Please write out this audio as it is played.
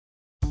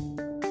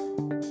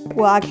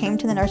Well, I came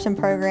to the nursing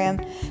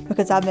program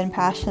because I've been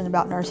passionate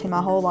about nursing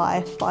my whole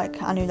life.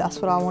 Like, I knew that's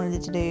what I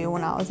wanted to do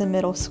when I was in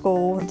middle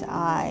school.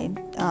 I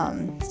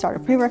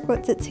started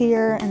prerequisites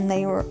here, and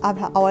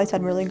I've always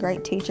had really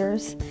great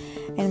teachers.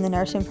 And in the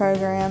nursing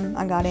program,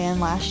 I got in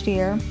last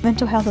year.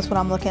 Mental health is what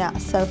I'm looking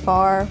at so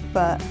far,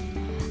 but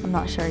I'm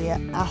not sure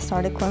yet. I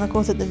started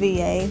clinicals at the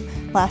VA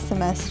last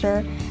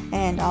semester,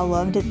 and I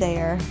loved it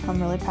there.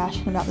 I'm really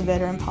passionate about the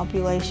veteran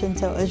population,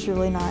 so it was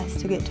really nice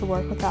to get to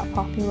work with that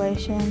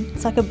population.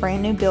 It's like a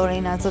brand new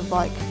building as of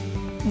like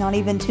not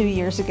even 2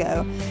 years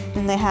ago,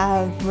 and they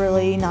have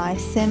really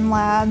nice sim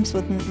labs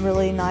with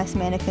really nice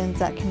mannequins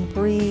that can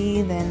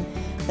breathe, and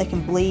they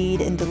can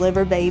bleed and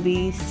deliver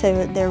babies,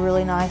 so they're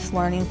really nice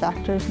learning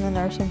factors in the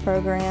nursing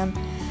program.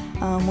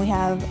 We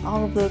have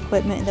all of the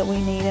equipment that we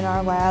need in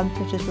our labs,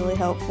 which is really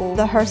helpful.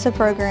 The HRSA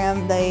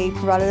program, they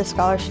provided a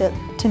scholarship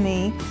to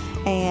me,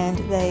 and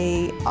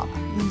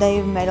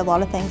they've made a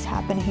lot of things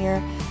happen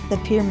here. The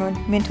peer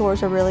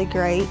mentors are really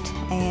great,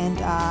 and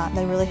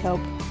they really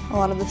help a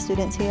lot of the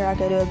students here. I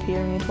go to a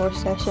peer mentor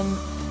session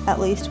at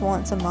least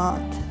once a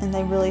month, and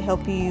they really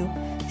help you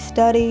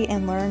study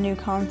and learn new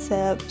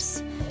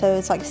concepts. So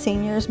it's like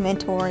seniors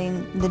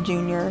mentoring the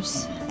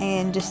juniors,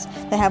 and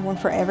they have one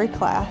for every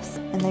class,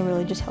 and they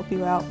really just help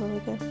you out really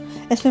good.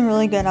 It's been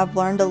really good. I've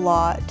learned a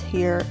lot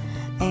here,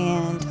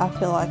 and I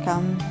feel like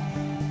I'm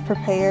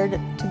prepared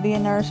to be a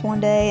nurse one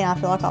day, and I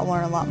feel like I'll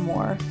learn a lot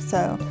more.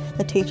 So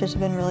the teachers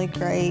have been really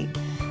great.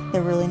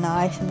 They're really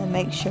nice, and they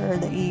make sure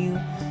that you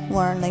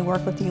learn. They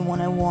work with you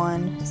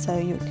one-on-one, so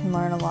you can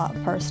learn a lot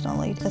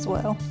personally as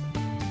well.